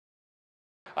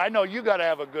I know you got to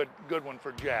have a good one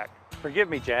for Jack. Forgive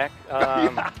me, Jack.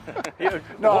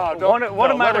 No, one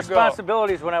of my let it go.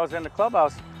 responsibilities when I was in the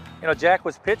clubhouse, Jack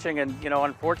was pitching, and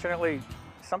unfortunately,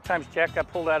 sometimes Jack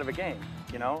got pulled out of a game.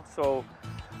 So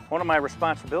one of my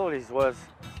responsibilities was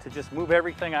to just move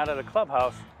everything out of the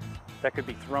clubhouse that could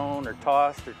be thrown or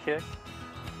tossed or kicked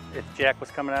if Jack was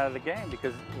coming out of the game,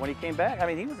 because when he came back, I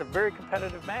mean, he was a very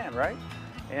competitive man, right?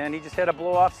 And he just had to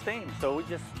blow off steam. So we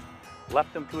just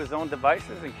left him to his own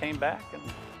devices and came back. And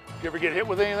You ever get hit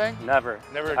with anything? never.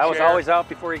 Never. I was always out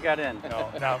before he got in.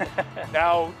 No.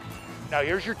 Now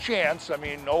here's your chance. I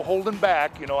mean, no holding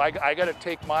back. I got to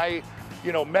take my,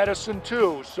 medicine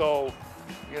too. So,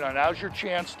 now's your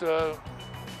chance to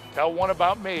tell one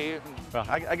about me. Well,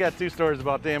 I got two stories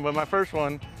about Dan, but my first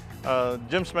one,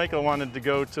 Jim Smakel wanted to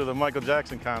go to the Michael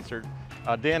Jackson concert.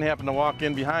 Dan happened to walk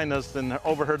in behind us and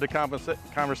overheard the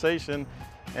conversation.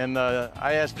 And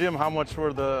I asked Jim how much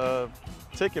were the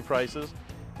ticket prices.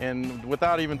 And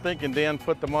without even thinking, Dan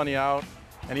put the money out.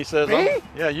 And he says, Me?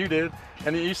 Yeah, you did.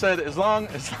 And he said, as long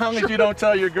as you don't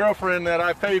tell your girlfriend that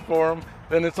I paid for them,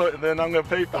 then I'm gonna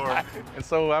pay for them. And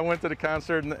so I went to the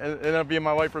concert, and it ended up being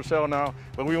my wife Rochelle now,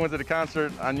 but we went to the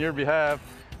concert on your behalf.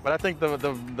 But I think the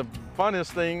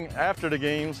funnest thing after the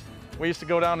games, we used to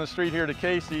go down the street here to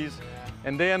Casey's,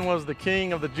 and Dan was the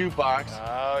king of the jukebox.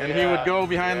 Oh, and he would go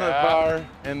behind the bar,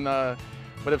 and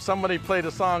but if somebody played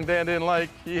a song Dan didn't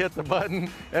like, he hit the button,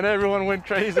 and everyone went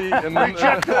crazy. And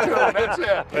Reject the tune, that's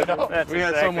it. That's we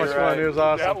had so exactly much right. fun. It was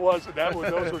awesome.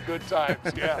 Those were good times.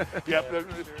 Yeah. Yep.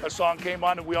 A song came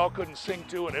on that we all couldn't sing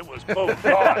to, and it was boom,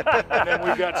 gone. And then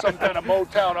we got some kind of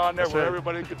Motown on there where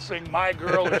everybody could sing "My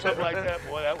Girl" or something like that.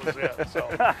 Boy, that was it. So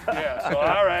yeah. So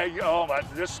all right. Oh my,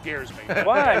 this scares me.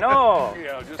 Why? No.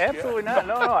 Just, Absolutely not.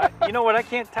 No. You know what? I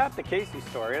can't top the Casey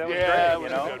story. That was great. That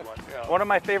was a good one. Yeah. One of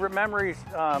my favorite memories,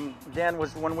 Dan,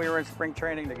 was when we were in spring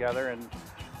training together, and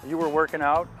you were working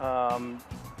out.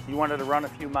 You wanted to run a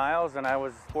few miles, and I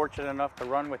was fortunate enough to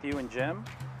run with you and Jim,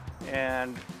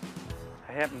 and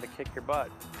I happened to kick your butt.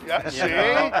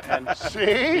 Yeah.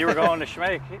 See? You were going to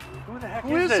Schmake. Who the heck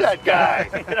Who is is this that guy?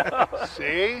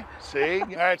 See?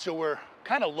 All right, so we're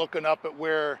kind of looking up at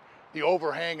where the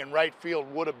overhang in right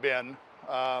field would have been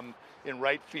in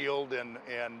right field, and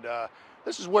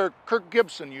this is where Kirk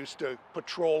Gibson used to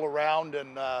patrol around.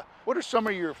 And what are some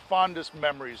of your fondest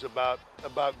memories about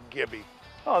Gibby?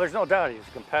 Oh, there's no doubt he's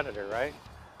a competitor, right?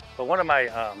 But one of my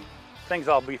things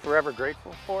I'll be forever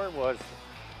grateful for was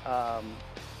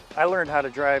I learned how to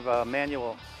drive a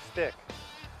manual stick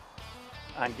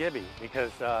on Gibby,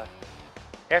 because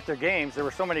after games there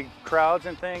were so many crowds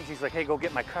and things. He's like, "Hey, go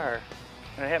get my car,"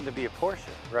 and it happened to be a Porsche,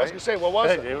 right? I was gonna say, what was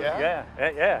it? Yeah.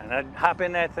 And I'd hop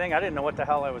in that thing. I didn't know what the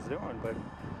hell I was doing, but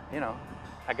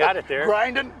I got it there.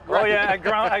 Grinding? Oh yeah, I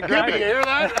grinded. Gibby, you hear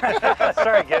that?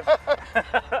 Sorry, Gib.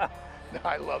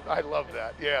 I love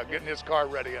that. Yeah, getting his car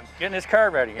ready and Getting his car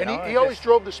ready. and he always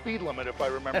drove the speed limit, if I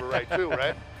remember right, too,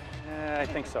 right? I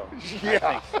think so. Yeah.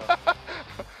 I think so.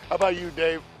 How about you,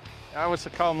 Dave? I was to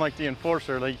call him like the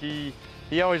enforcer. Like he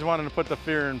always wanted to put the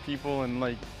fear in people, and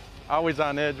like always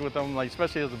on edge with them. Like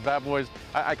especially as the bat boys,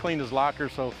 I cleaned his locker,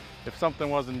 so if something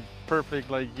wasn't perfect,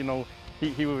 like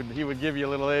he would give you a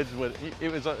little edge. But it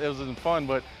was fun.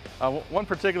 But one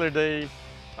particular day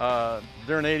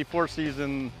during the '84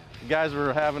 season, the guys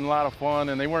were having a lot of fun,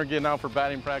 and they weren't getting out for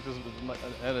batting practice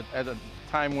at a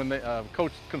time when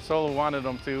Coach Consolo wanted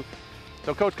them to.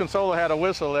 So Coach Consolo had a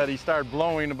whistle that he started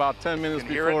blowing about 10 minutes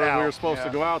before we were supposed to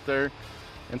go out there.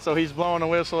 And so he's blowing a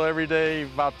whistle every day,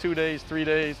 about 2 days, 3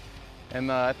 days.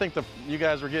 And I think you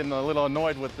guys were getting a little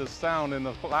annoyed with this sound in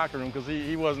the locker room, because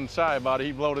he wasn't shy about it.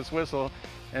 He blowed his whistle,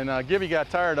 and Gibby got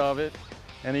tired of it.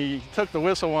 And he took the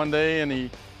whistle one day, and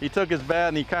he took his bat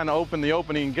and he kind of opened the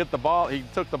opening and get the ball. He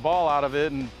took the ball out of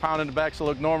it and pounded it back so it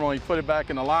looked normal. He put it back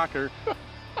in the locker.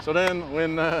 So then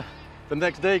when the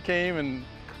next day came and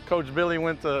Coach Billy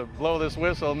went to blow this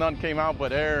whistle, none came out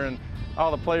but air, and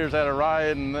all the players had a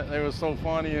riot, and it was so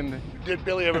funny. And did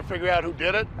Billy ever figure out who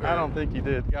did it? I don't think he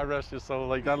did. God rest his soul.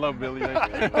 Like, I love Billy.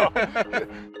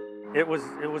 It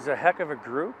was a heck of a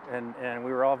group, and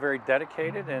we were all very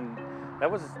dedicated, and that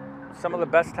was some of the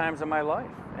best times of my life.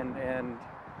 And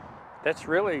that's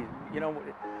really,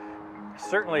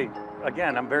 certainly,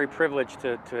 again, I'm very privileged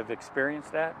to have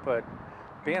experienced that, but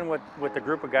being with the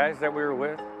group of guys that we were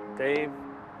with, Dave,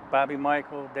 Bobby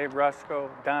Michael, Dave Rusko,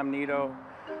 Dom Nito,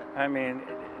 I mean,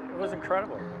 it was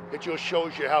incredible. it just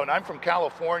shows you how, and I'm from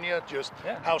California, just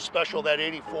Yeah. how special that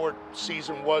 '84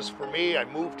 season was for me. I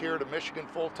moved here to Michigan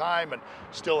full time and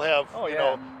still have, Oh, you yeah.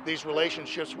 know, these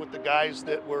relationships with the guys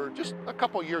that were just a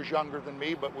couple years younger than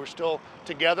me, but we're still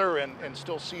together and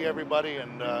still see everybody,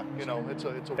 and you know, it's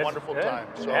a wonderful yeah, time.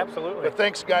 So, absolutely. but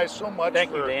thanks guys so much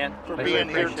Thank for, you, Dan. for I being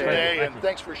really here appreciate today, it. and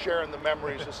thanks for sharing the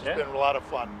memories. This has Yeah. been a lot of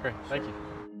fun. Great, thank you.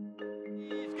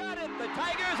 He's got it. The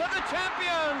Tigers are the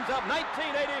champions of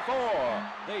 1984.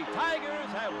 The Tigers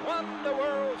have won the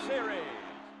World Series.